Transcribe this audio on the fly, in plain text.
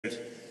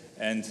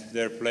and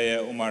their player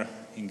Omar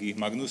Ingi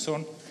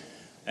Magnusson.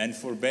 And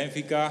for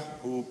Benfica,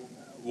 who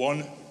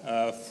won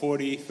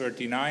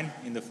 40-39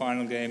 in the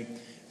final game,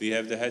 we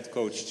have the head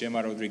coach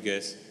Chema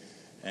Rodriguez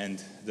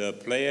and the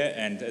player,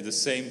 and at the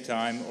same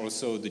time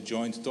also the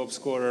joint top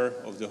scorer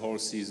of the whole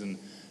season,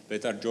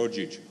 Petar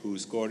Djordjic, who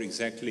scored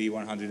exactly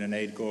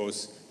 108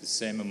 goals, the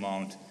same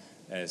amount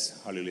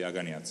as Halil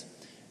Jaganjac.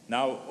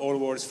 Now, all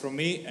words from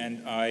me,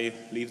 and I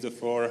leave the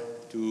floor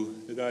to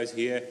the guys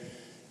here.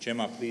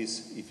 Chema,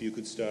 please, if you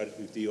could start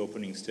with the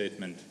opening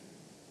statement.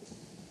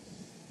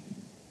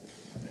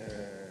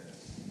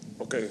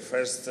 Okay,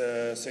 first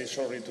say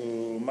sorry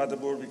to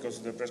Magdeburg because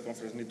the press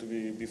conference need to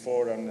be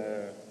before and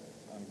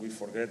we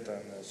forget,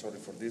 and sorry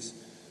for this.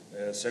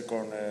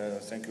 Second,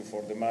 thank you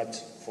for the match,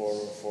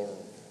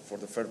 for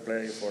the fair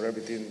play, for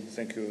everything.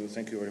 Thank you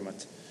very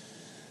much.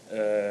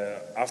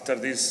 After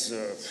this,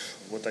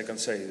 what I can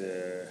say,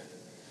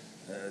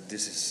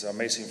 this is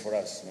amazing for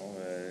us.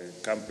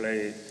 Can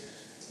play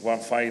one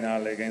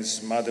final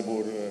against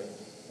Magdeburg,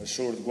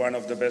 sure, one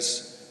of the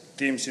best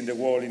teams in the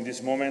world in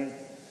this moment,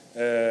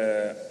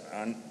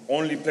 and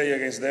only play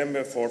against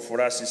them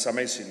for us is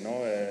amazing.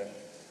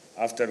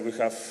 After we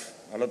have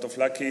a lot of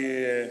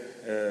lucky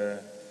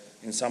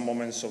in some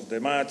moments of the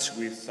match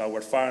with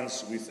our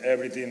fans, with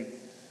everything,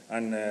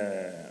 and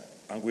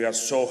we are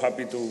so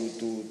happy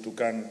to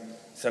can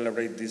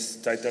celebrate this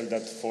title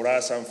that for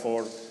us and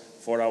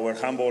for our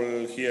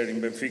handball here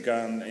in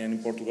Benfica and in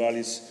Portugal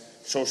is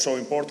so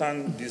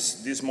important.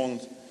 This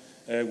month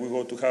we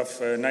go to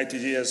have 90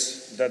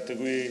 years that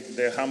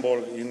the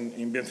handball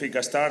in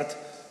Benfica start,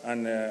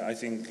 and I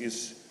think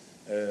it's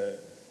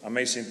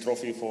amazing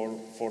trophy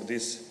for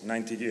this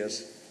 90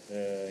 years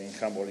in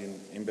handball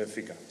in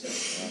Benfica.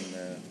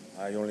 And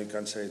I only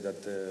can say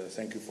that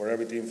thank you for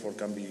everything, for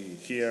can be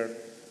here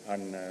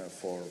and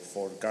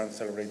for can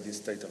celebrate this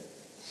title.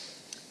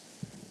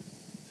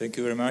 Thank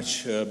you very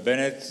much.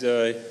 Bennett,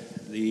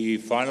 the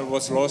final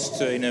was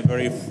lost in a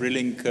very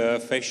thrilling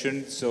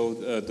fashion, so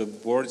the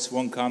words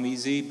won't come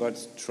easy,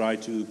 but try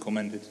to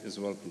comment it as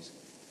well, please.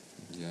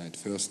 Yeah, at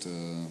first,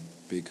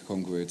 big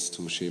congrats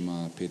to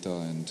Chema, Peter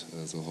and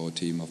the whole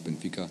team of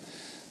Benfica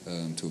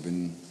to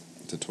win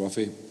the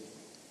trophy.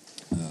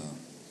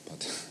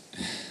 But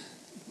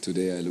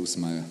today I lose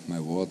my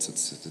words.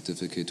 It's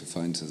difficult to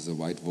find the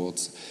right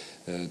words.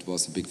 It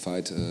was a big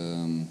fight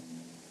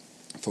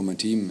for my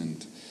team,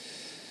 and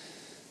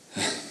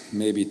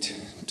maybe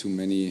too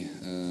many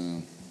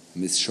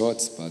missed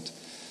shots, but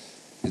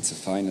it's a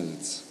final.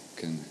 It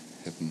can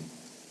happen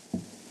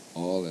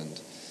all, and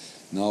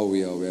now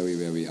we are very,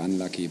 very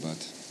unlucky,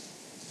 but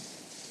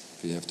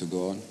we have to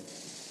go on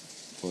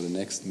for the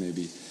next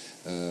maybe.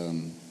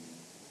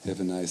 Have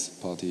a nice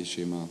party,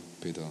 Chema,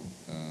 Peter.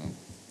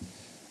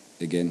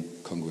 Again,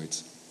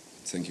 congrats.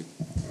 Thank you.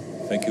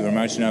 Thank you very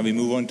much. Now we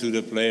move on to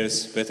the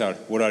players. Petar,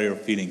 what are your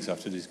feelings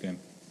after this game?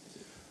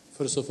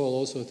 First of all,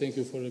 also thank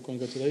you for the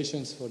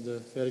congratulations for the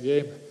fair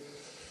game.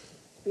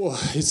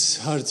 Oh, it's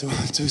hard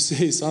to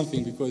say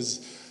something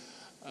because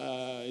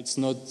it's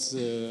not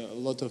a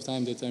lot of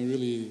time that I'm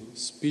really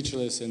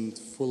speechless and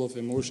full of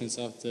emotions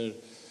after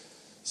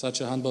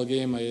such a handball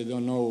game. I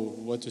don't know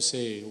what to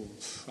say.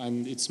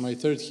 It's my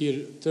third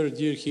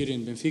year here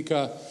in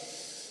Benfica.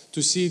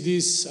 To see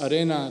this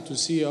arena, to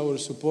see our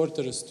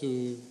supporters,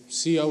 to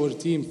see our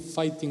team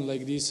fighting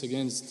like this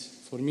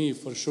against, for me,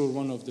 for sure,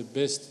 one of the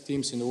best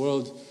teams in the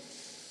world.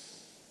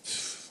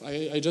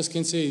 I just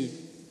can say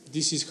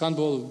this is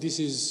handball. This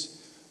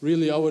is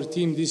really our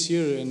team this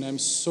year, and I'm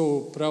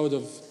so proud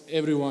of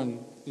everyone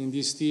in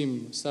this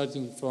team,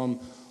 starting from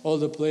all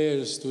the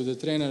players to the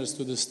trainers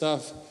to the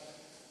staff.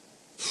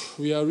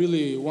 We are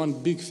really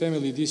one big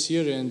family this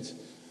year, and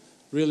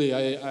really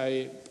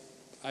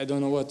I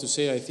don't know what to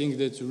say. I think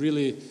that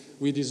really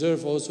we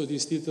deserve also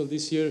this title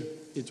this year.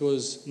 It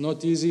was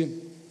not easy.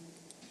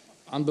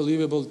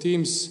 Unbelievable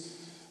teams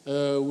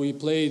we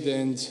played,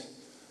 and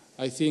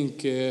I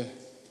think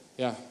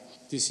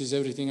this is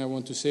everything I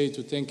want to say,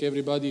 to thank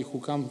everybody who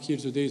come here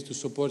today to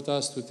support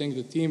us, to thank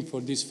the team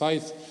for this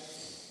fight.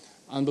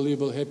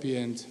 Unbelievable happy,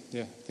 and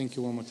thank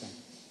you one more time.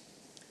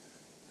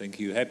 Thank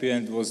you. Happy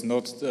end was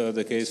not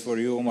the case for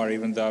you, Omar,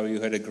 even though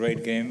you had a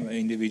great game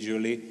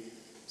individually.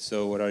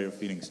 So what are your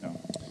feelings now?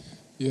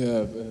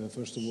 Yeah,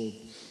 first of all,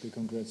 big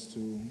congrats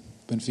to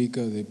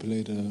Benfica. They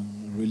played a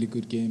really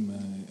good game.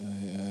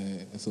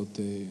 I thought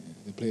they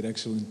played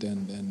excellent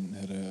and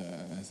had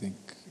I think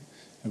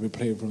every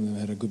player from them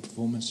had a good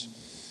performance.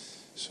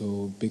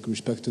 So big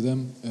respect to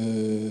them.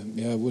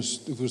 It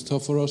was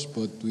tough for us,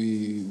 but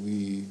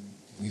we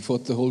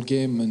fought the whole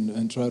game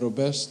and tried our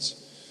best.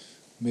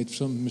 Made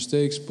some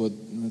mistakes, but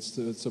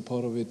that's a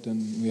part of it,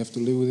 and we have to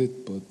live with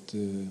it. But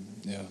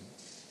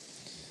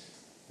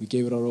we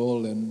gave it our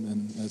all,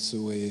 and that's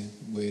the way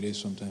it is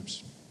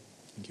sometimes.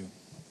 Thank you.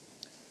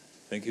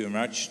 Thank you very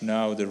much.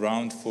 Now the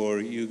round for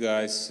you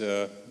guys.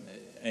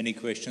 Any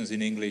questions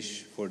in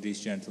English for these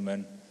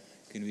gentlemen?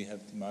 Can we have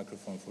the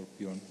microphone for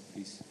Bjorn,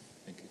 please?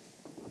 Thank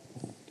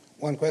you.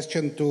 One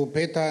question to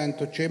Peter and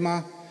to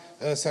Chema.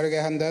 Sergei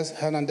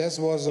Hernandez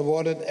was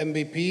awarded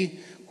MVP.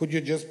 Could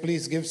you just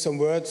please give some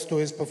words to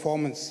his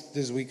performance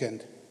this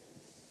weekend?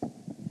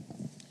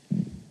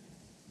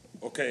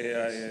 Okay,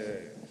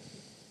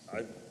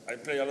 I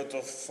play a lot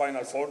of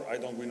Final Four. I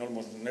don't win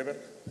almost never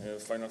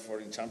Final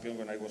Four in champion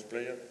when I was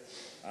player,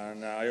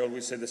 and I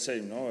always say the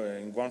same. No,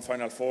 in one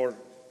Final Four,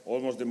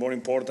 almost the more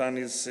important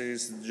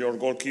is your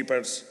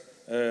goalkeepers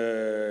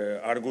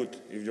are good.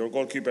 If your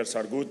goalkeepers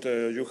are good,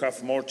 you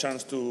have more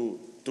chance to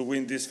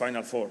win this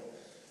Final Four.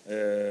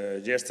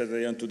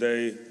 Yesterday and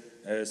today,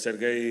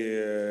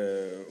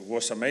 Sergei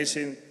was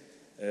amazing.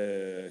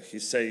 He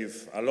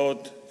saved a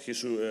lot.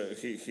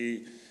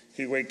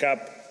 He wake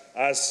up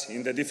us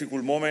in the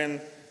difficult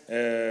moment.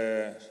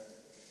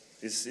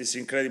 It's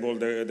incredible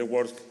the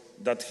work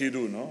that he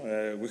do.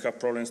 No, we have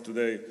problems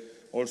today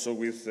also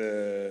with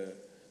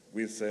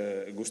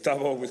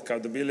Gustavo, with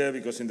Capdeville,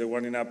 because in the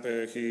warming up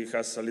he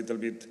has a little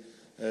bit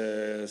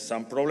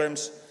some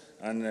problems,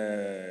 and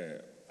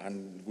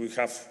we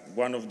have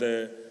one of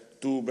the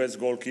two best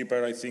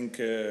goalkeeper I think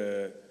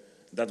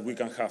that we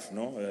can have.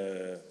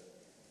 No,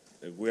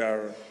 we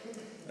are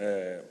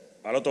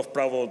a lot of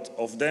proud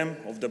of them,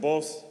 of the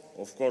both,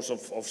 of course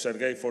of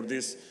Sergei for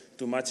these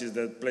two matches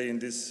that play in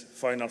this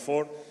Final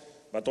Four,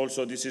 but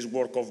also this is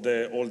work of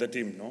all the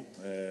team. No,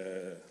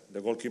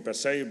 the goalkeeper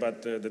saved,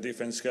 but the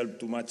defense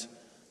helped too much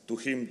to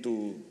him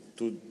to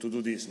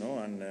do this. No,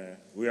 and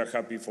we are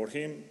happy for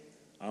him,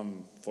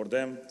 and for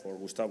them, for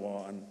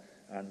Gustavo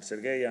and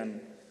Sergei,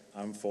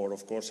 and for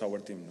of course our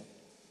team. No?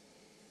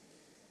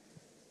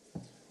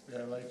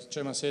 Yeah, like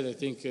Chema said, I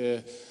think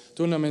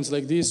tournaments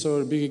like this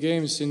or big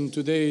games in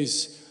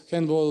today's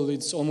handball,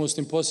 it's almost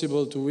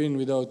impossible to win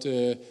without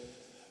a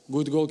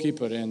good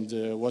goalkeeper.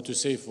 And what to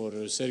say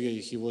for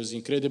Sergei, he was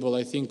incredible.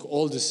 I think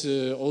all the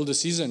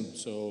season.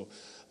 So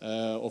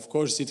of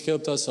course it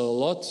helped us a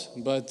lot.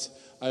 But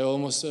I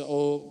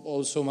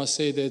also must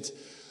say that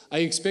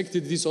I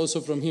expected this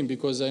also from him,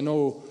 because I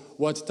know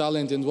what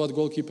talent and what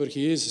goalkeeper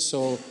he is.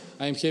 So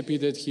I'm happy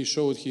that he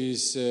showed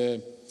his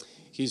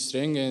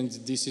strength, and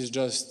this is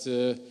just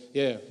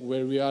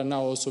where we are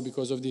now also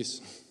because of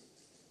this.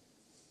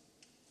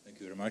 Thank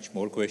you very much.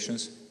 More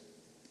questions?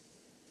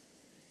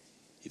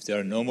 If there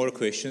are no more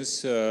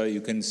questions, you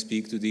can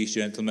speak to these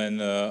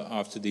gentlemen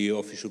after the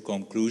official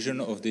conclusion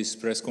of this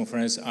press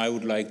conference. I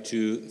would like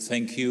to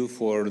thank you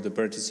for the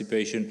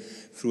participation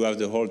throughout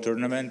the whole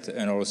tournament,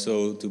 and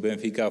also to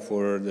Benfica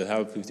for the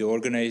help with the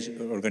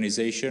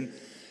organization.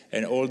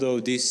 And although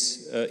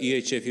this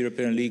EHF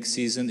European League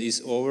season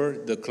is over,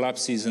 the club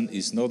season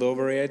is not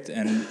over yet,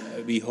 and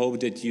we hope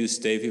that you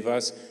stay with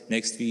us.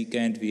 Next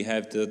weekend we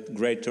have the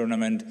great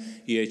tournament,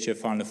 EHF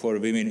Final for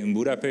Women in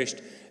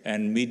Budapest,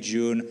 and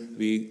mid-June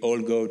we all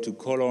go to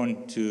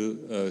Cologne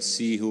to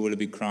see who will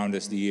be crowned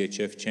as the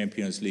EHF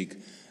Champions League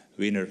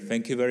winner.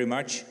 Thank you very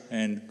much,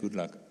 and good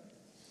luck.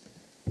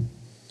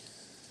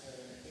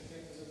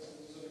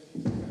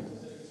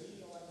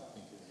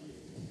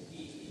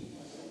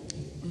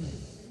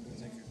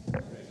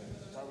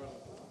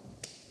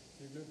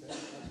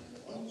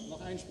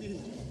 Noch ein Spiel.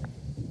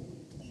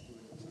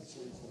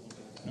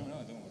 No, don't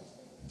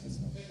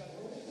worry.